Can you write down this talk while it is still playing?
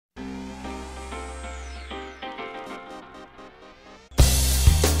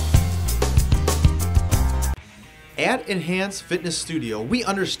At Enhanced Fitness Studio, we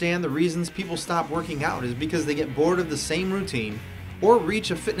understand the reasons people stop working out is because they get bored of the same routine or reach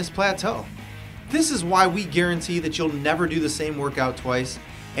a fitness plateau. This is why we guarantee that you'll never do the same workout twice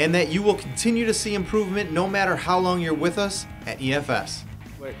and that you will continue to see improvement no matter how long you're with us at EFS.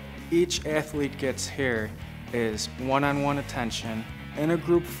 What each athlete gets here is one-on-one attention in a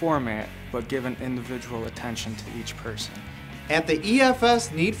group format, but given individual attention to each person. At the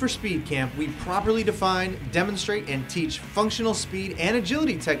EFS Need for Speed Camp, we properly define, demonstrate, and teach functional speed and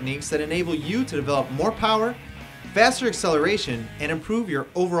agility techniques that enable you to develop more power, faster acceleration, and improve your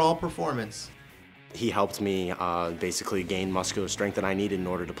overall performance. He helped me basically gain muscular strength that I needed in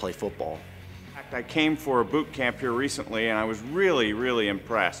order to play football. I came for a boot camp here recently and I was really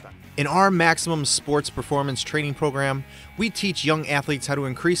impressed. In our Maximum Sports Performance Training Program, we teach young athletes how to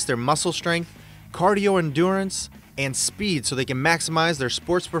increase their muscle strength, cardio endurance, and speed so they can maximize their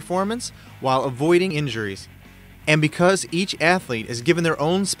sports performance while avoiding injuries. And because each athlete is given their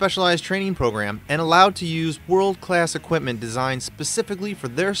own specialized training program and allowed to use world-class equipment designed specifically for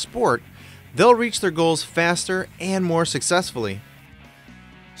their sport, they'll reach their goals faster and more successfully.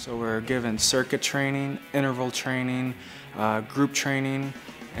 So we're given circuit training, interval training, group training,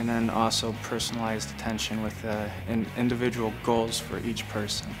 and then also personalized attention with individual goals for each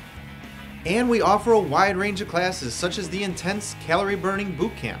person. And we offer a wide range of classes such as the Intense Calorie Burning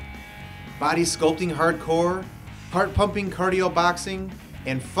Boot Camp, Body Sculpting Hardcore, Heart Pumping Cardio Boxing,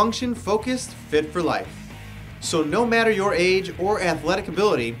 and Function Focused Fit for Life. So no matter your age or athletic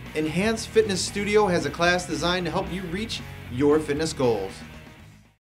ability, Enhanced Fitness Studio has a class designed to help you reach your fitness goals.